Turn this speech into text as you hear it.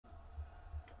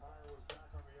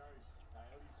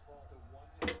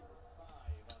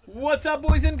What's up,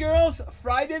 boys and girls?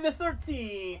 Friday the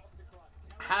 13th.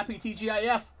 Happy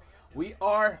TGIF. We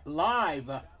are live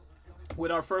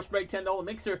with our first break $10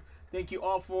 mixer. Thank you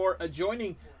all for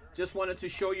joining. Just wanted to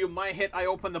show you my hit. I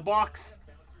opened the box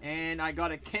and I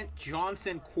got a Kent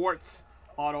Johnson quartz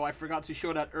auto. I forgot to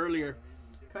show that earlier.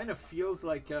 Kind of feels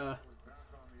like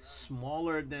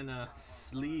smaller than a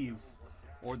sleeve,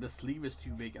 or the sleeve is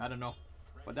too big. I don't know.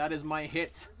 But that is my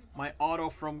hit, my auto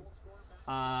from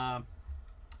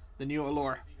the new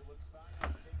Allure.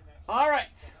 All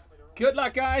right. Good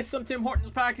luck, guys. Some Tim Hortons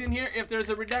packed in here. If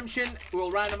there's a redemption,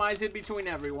 we'll randomize it between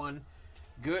everyone.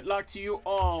 Good luck to you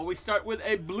all. We start with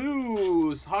a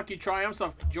Blues Hockey Triumphs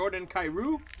of Jordan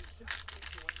Kyrou.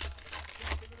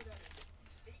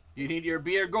 You need your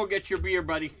beer? Go get your beer,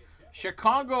 buddy.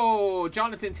 Chicago,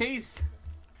 Jonathan Taze.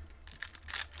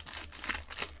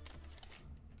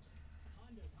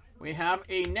 We have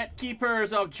a Net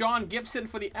Keepers of John Gibson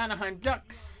for the Anaheim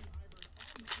Ducks.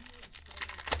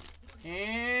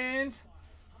 And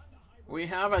we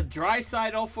have a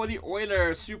Draisaitl for the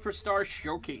Oilers Superstar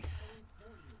Showcase.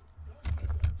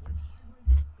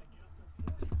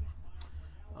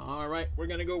 All right, we're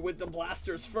going to go with the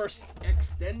Blasters first.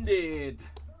 Extended.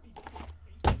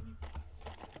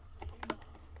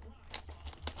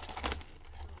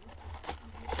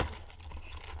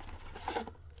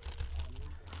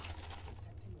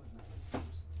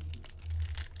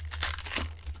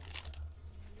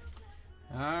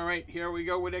 All right, here we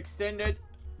go with extended.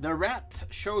 The Rat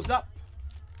shows up.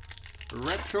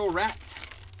 Retro Rat.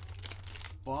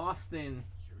 Boston.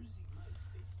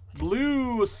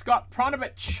 Blues, Scott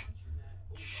Pronovich.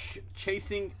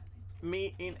 Chasing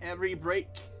me in every break.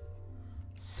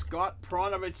 Scott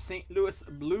Pronovich, St. Louis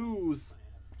Blues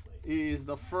is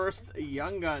the first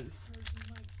Young Guns.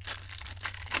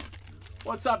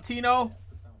 What's up, Tino?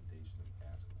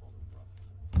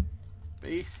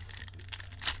 Base.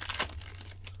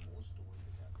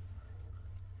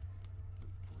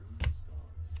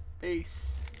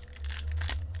 Base.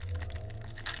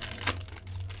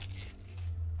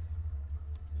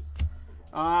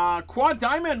 Quad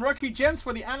Diamond Rookie Gems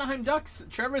for the Anaheim Ducks.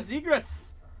 Trevor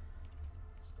Zegras.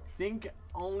 Think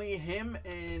only him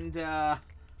and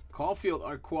Caulfield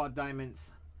are Quad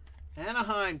Diamonds.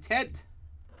 Anaheim Ted.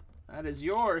 That is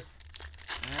yours.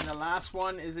 And the last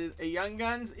one, is it a Young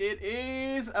Guns? It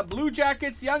is a Blue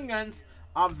Jackets Young Guns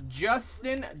of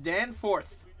Justin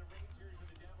Danforth.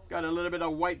 Got a little bit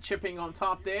of white chipping on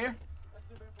top there.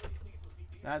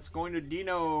 That's going to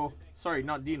Dino. Sorry,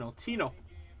 not Dino. Tino.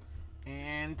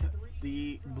 And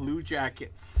the Blue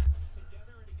Jackets.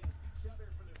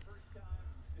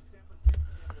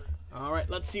 All right,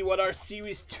 let's see what our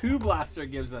Series 2 blaster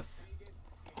gives us.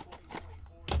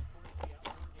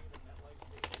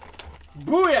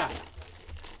 Booyah!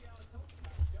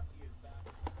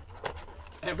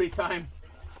 Every time.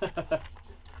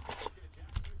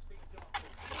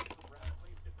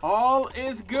 All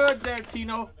is good there,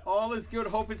 Tino. All is good.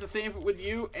 Hope it's the same with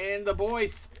you and the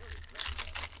boys.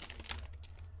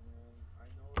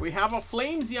 We have a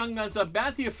Flames Young Guns of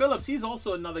Matthew Phillips. He's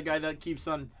also another guy that keeps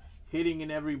on hitting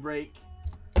in every break.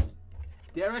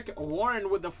 Derek Warren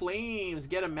with the Flames.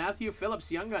 Get a Matthew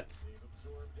Phillips Young Guns.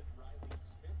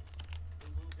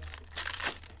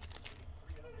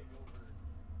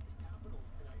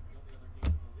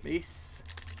 Base.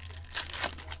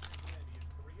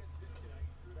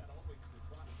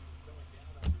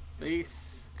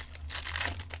 Base.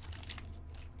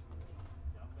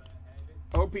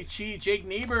 OPG Jake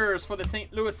Neighbors for the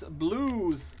St. Louis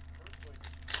Blues.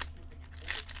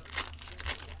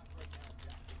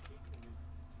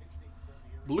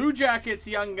 Blue Jackets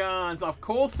Young Guns of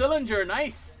Cole Sillinger.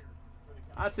 Nice.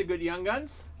 That's a good Young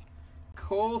Guns.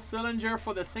 Cole Sillinger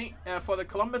for the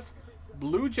Columbus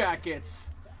Blue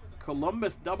Jackets.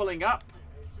 Columbus doubling up.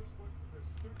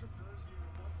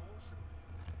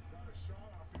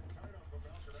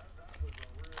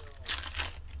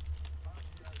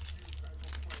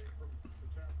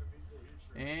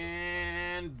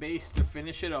 And base to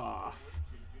finish it off.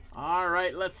 All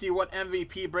right, let's see what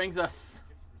MVP brings us.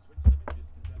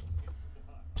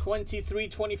 23-24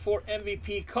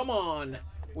 MVP. Come on.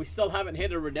 We still haven't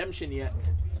hit a redemption yet.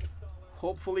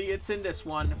 Hopefully it's in this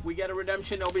one. If we get a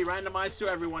redemption, it'll be randomized to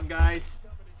everyone, guys.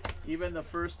 Even the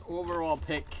first overall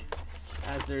pick,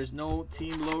 as there's no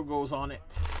team logos on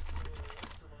it.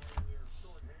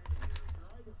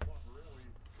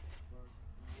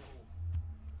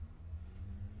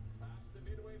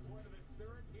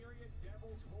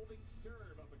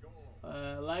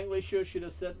 Langley should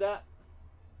have said that.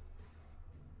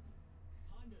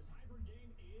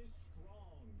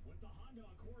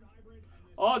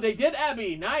 Oh, they did,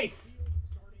 Abby. Nice.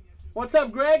 What's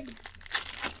up, Greg?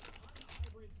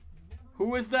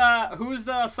 Who's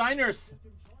the signers?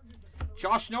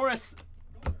 Josh Norris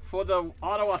for the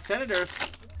Ottawa Senators.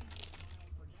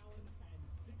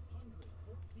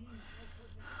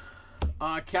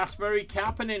 Kasperi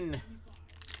Kapanen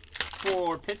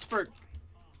for Pittsburgh.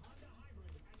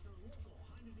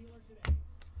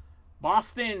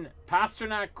 Boston,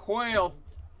 Pasternak, Coyle,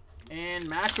 and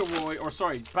McAvoy. Or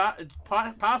sorry,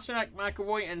 Pasternak,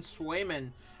 McAvoy, and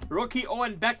Swayman. Rookie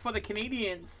Owen Beck for the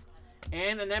Canadiens.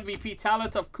 And an MVP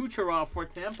talent of Kucherov for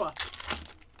Tampa.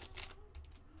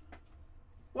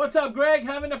 What's up, Greg?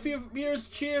 Having a few beers.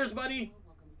 Cheers, buddy.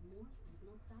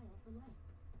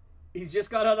 He's just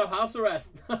got out of house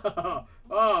arrest.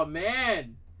 Oh,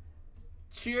 man.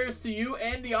 Cheers to you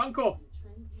and the uncle.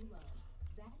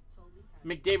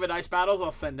 McDavid Ice Battles.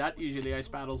 I'll send that. Usually Ice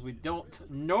Battles we don't.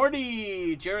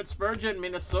 Nordy. Jared Spurgeon,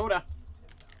 Minnesota.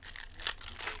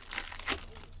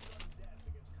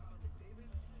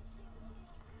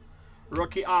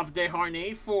 Rookie of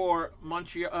Desharnais for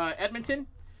Montreal, Edmonton.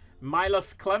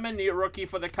 Milos Clement, the rookie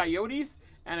for the Coyotes.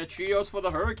 And a trios for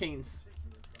the Hurricanes.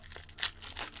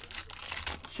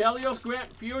 Chelios, Grant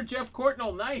Fuhr, Jeff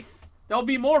Courtnall. Nice. There'll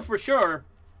be more for sure.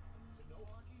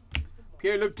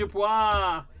 Pierre-Luc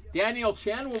Dubois. Daniel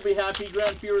Chen will be happy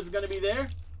Grant Fuhr is going to be there.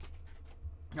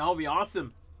 That'll be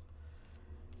awesome.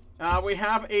 We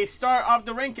have a star of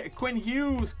the rink, Quinn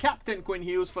Hughes. Captain Quinn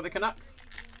Hughes for the Canucks.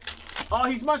 Oh,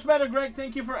 he's much better, Greg.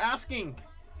 Thank you for asking.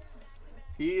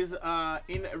 He's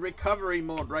in recovery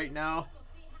mode right now.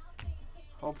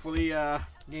 Hopefully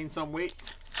gain some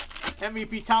weight.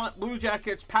 MVP talent, Blue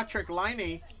Jackets, Patrick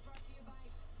Laine.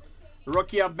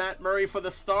 Rookie of Matt Murray for the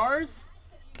Stars.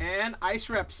 And ice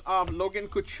reps of Logan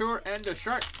Couture and the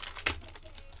Sharks.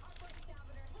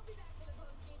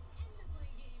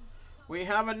 We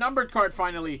have a numbered card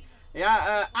finally.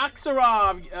 Yeah,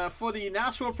 Axarov for the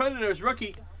Nashville Predators,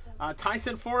 rookie.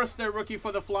 Tyson Forrester, rookie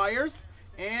for the Flyers.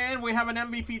 And we have an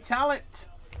MVP talent.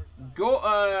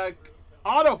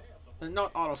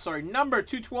 Number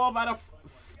 212 out of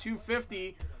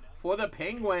 250 for the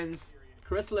Penguins.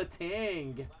 Chris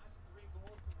Letang.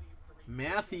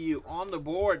 Matthew on the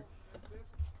board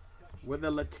with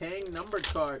the Letang numbered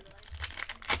card.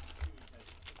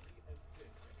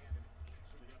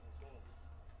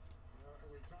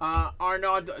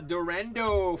 Arnaud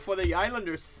Durando for the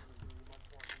Islanders.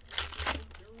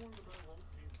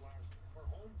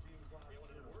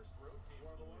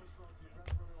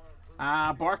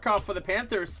 Barkov for the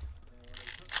Panthers.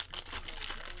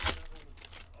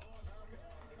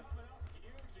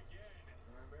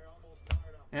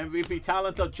 MVP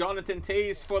talent of Jonathan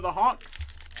Toews for the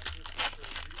Hawks.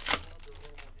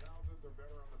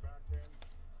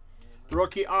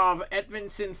 Rookie of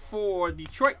Edmondson for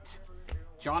Detroit.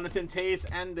 Jonathan Toews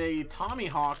and the Tommy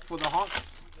Hawk for the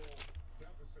Hawks.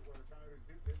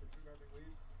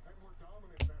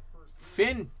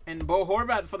 Finn and Bo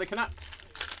Horvat for the Canucks.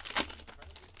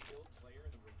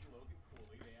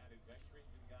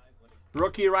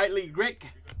 Rookie Riley Grick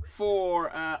for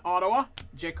Ottawa.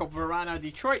 Jacob Verana,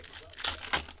 Detroit.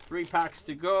 3 packs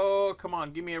to go. Come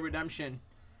on, give me a redemption.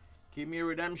 Give me a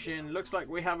redemption. Looks like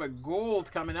we have a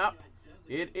gold coming up.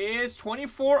 It is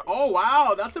 24. Oh,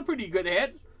 wow. That's a pretty good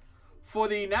hit. For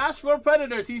the Nashville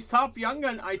Predators, he's top young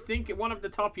gun. I think one of the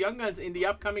top young guns in the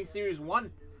upcoming Series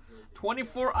 1.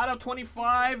 24 out of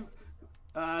 25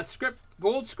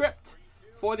 gold script.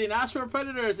 For the Nashville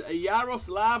Predators,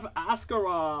 Yaroslav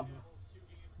Askarov.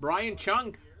 Brian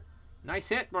Chung. Nice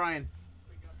hit, Brian.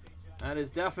 That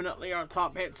is definitely our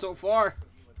top hit so far.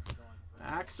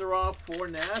 Axarov for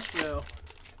Nashville.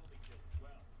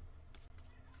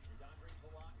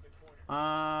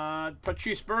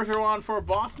 Patrice Bergeron for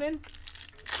Boston.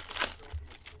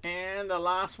 And the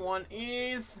last one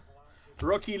is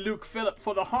rookie Luke Phillip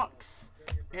for the Hawks.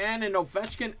 And an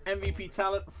Ovechkin MVP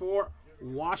talent for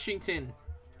Washington.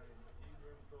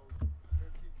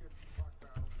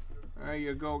 There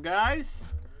you go, guys.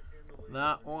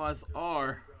 That was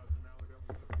our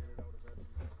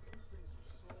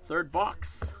third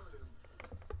box.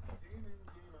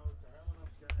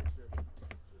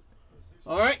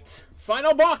 All right,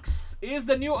 final box is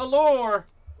the new Allure.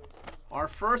 Our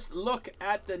first look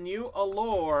at the new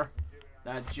Allure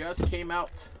that just came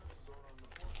out.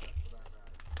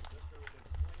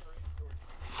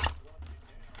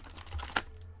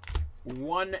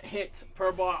 One hit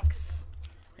per box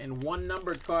and one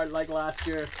numbered card like last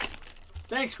year.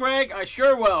 Thanks, Greg. I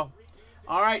sure will.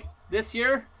 All right, this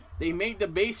year they made the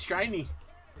base shiny.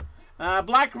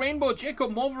 Black Rainbow,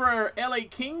 Jacob Mulver, LA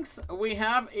Kings. We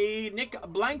have a Nick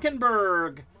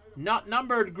Blankenberg, not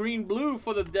numbered, green-blue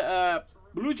for the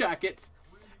Blue Jackets.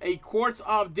 A quartz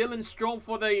of Dylan Strome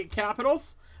for the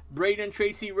Capitals. Braden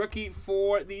Tracy rookie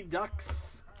for the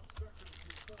Ducks.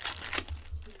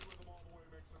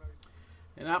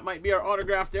 And that might be our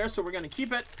autograph there, so we're going to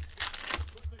keep it.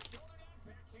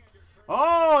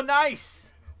 Oh,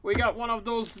 nice! We got one of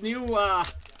those new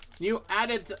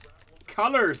added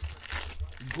colors.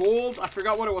 Gold. I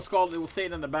forgot what it was called. It will say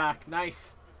it in the back.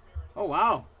 Nice. Oh,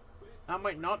 wow. That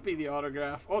might not be the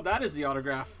autograph. Oh, that is the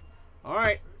autograph. All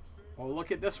right. Well,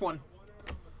 look at this one.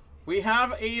 We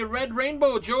have a red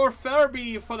rainbow, Joe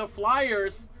Farabee for the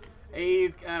Flyers. A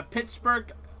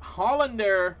Pittsburgh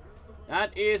Hollander.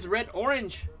 That is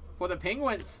red-orange for the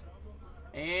Penguins.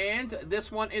 And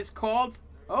this one is called...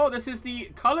 Oh, this is the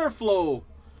Color Flow.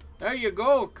 There you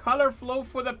go. Color Flow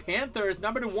for the Panthers.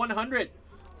 Number to 100.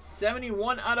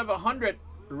 71 out of 100.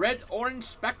 Red-orange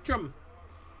spectrum.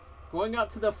 Going out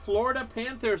to the Florida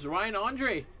Panthers. Ryan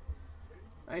Andre.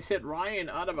 I said Ryan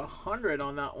out of 100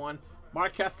 on that one.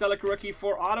 Mark Kastelik rookie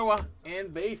for Ottawa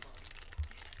and base.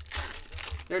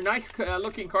 They're nice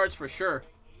looking cards for sure.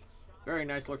 Very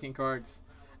nice looking cards.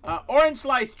 Orange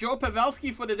Slice, Joe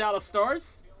Pavelski for the Dallas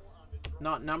Stars.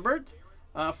 Not numbered.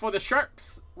 For the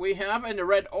Sharks, we have in the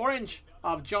red-orange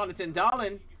of Jonathan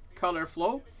Dahlen. Color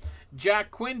Flow.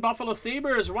 Jack Quinn, Buffalo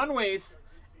Sabres, Runways.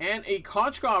 And a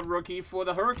Kochkov rookie for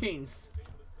the Hurricanes.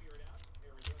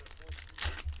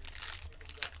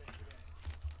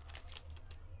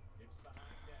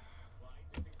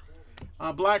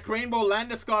 Black Rainbow,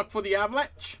 Landeskog for the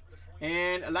Avalanche.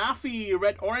 And Laffy,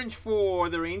 red-orange for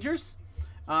the Rangers.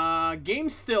 Game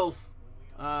Stills.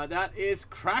 That is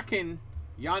Kraken,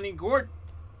 Yanni Gord.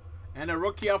 And a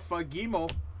rookie of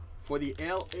Gimo for the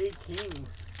LA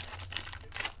Kings.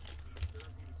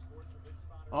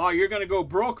 Oh, you're going to go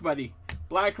broke, buddy.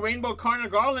 Black Rainbow, Connor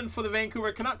Garland for the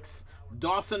Vancouver Canucks.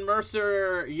 Dawson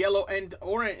Mercer, yellow and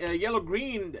orange,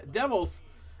 yellow-green Devils.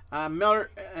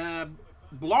 Blockers,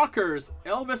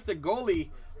 Elvis the goalie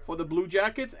for the Blue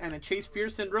Jackets, and a Chase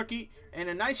Pearson rookie, and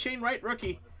a nice Shane Wright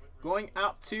rookie going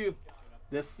out to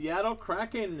the Seattle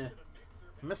Kraken,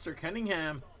 Mr.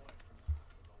 Cunningham.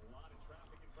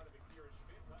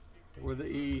 With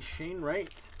a Shane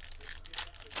Wright.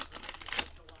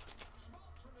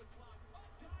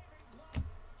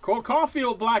 Cole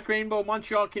Caulfield, Black Rainbow,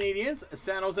 Montreal Canadiens.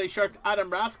 San Jose Sharks, Adam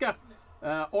Raska,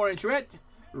 orange red.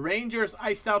 Rangers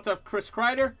iced out of Chris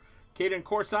Kreider. Caden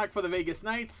Korsak for the Vegas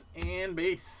Knights, and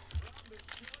base.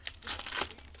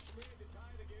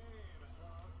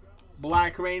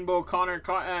 Black Rainbow,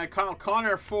 Kyle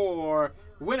Connor for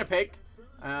Winnipeg.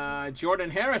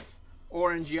 Jordan Harris,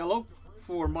 orange yellow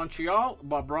for Montreal.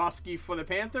 Bobrovsky for the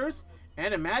Panthers,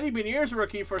 and a Matty Beniers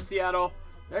rookie for Seattle.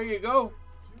 There you go.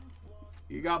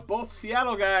 You got both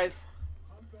Seattle guys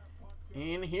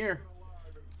in here.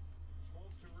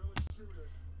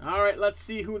 All right, let's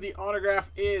see who the autograph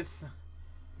is.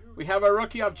 We have a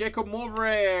rookie of Jacob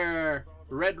Mauvrier.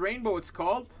 Red Rainbow, it's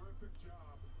called.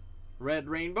 Red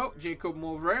Rainbow, Jacob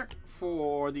Mauvrier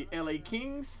for the LA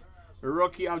Kings. A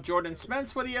rookie of Jordan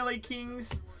Spence for the LA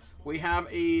Kings. We have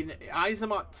a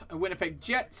Isamot, Winnipeg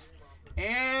Jets.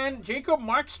 And Jacob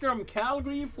Markstrom,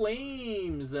 Calgary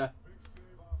Flames.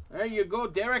 There you go,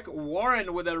 Derek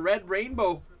Warren with a Red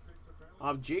Rainbow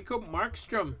of Jacob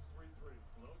Markstrom.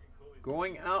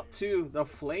 Going out to the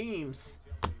Flames.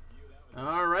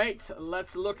 All right,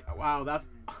 let's look. Wow,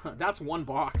 that's one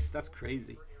box. That's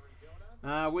crazy.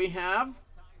 We have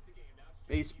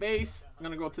base. I'm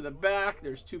going to go to the back.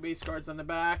 There's two base cards on the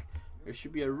back. There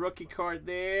should be a rookie card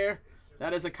there.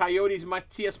 That is a Coyotes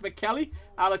Matthias McKelly.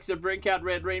 Alex DeBrincat,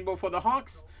 Red Rainbow for the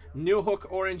Hawks. New Hook,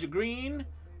 orange-green.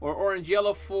 Or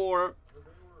orange-yellow for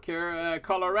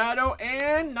Colorado.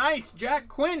 And nice, Jack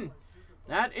Quinn.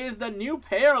 That is the new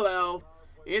parallel.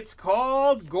 It's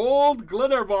called Gold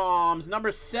Glitter Bombs.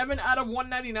 Number 7 out of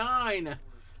 199.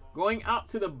 Going out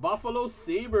to the Buffalo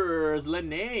Sabres.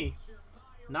 Lene.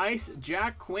 Nice,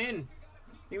 Jack Quinn.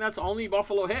 I think that's the only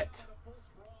Buffalo hit.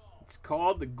 It's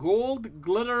called the Gold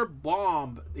Glitter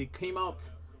Bomb. It came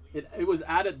out. It was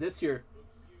added this year.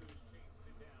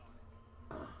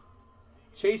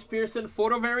 Chase Pearson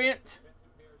photo variant.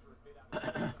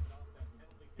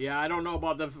 Yeah, I don't know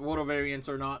about the photo variants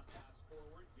or not.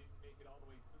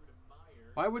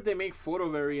 Why would they make photo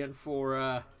variant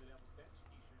for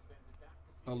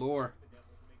Allure?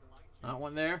 Not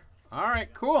one there. All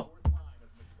right, cool.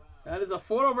 That is a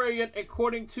photo variant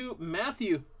according to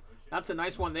Matthew. That's a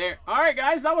nice one there. All right,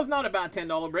 guys, that was not a bad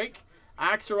 $10 break.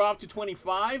 Axelrod to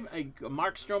 25. A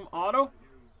Markstrom auto.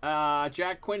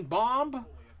 Jack Quinn bomb.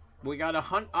 We got a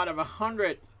hunt out of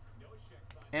 100.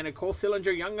 And a Cole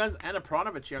Sillinger Young Guns and a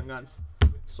Pronovich Young Guns.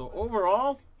 So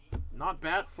overall, Not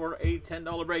bad for a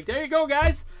 $10 break. There you go,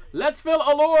 guys. Let's fill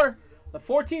Allure. The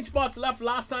 14 spots left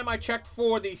last time I checked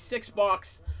for the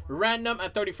 6-box random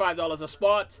at $35 a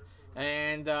spot.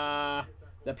 And the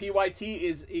PYT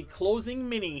is a closing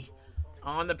mini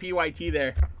on the PYT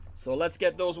there. So let's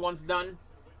get those ones done.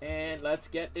 And let's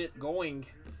get it going.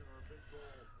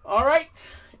 All right.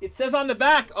 It says on the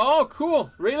back. Oh,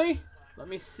 cool. Really? Let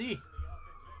me see.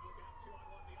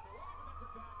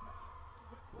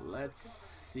 Let's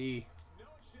see.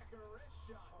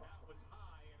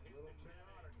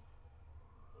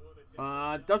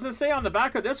 Doesn't say on the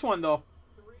back of this one, though.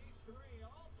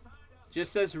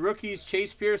 Just says rookies,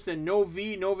 Chase Pearson. No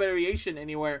V, no variation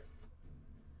anywhere.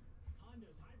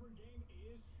 Honda's hybrid game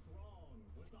is strong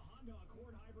with the Honda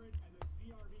Accord hybrid and the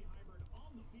CR-V hybrid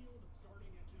on the field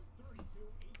starting at just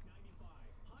 $32,895.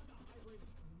 Honda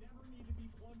hybrids never need to be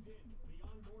plugged in. The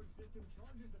onboard system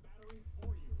charges the batteries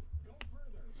for you. Go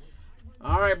further with hybrid.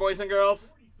 All right, boys and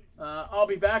girls. I'll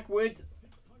be back with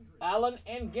Allen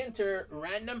and Ginter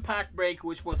random pack break,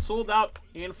 which was sold out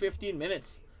in 15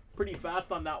 minutes. Pretty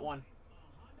fast on that one.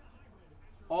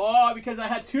 Oh, because I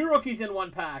had 2 rookies in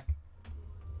one pack.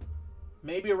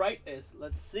 Maybe Wright is.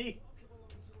 Let's see.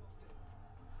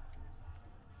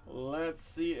 Let's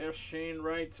see if Shane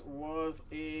Wright was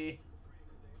a...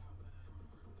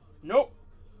 Nope.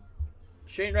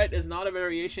 Shane Wright is not a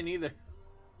variation either.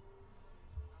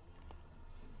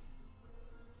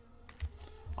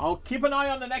 I'll keep an eye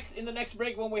on the next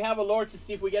break when we have Allure to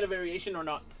see if we get a variation or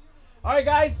not. All right,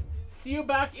 guys. See you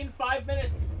back in 5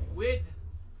 minutes with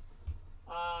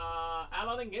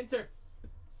Allen and Ginter.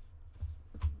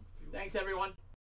 Thanks, everyone.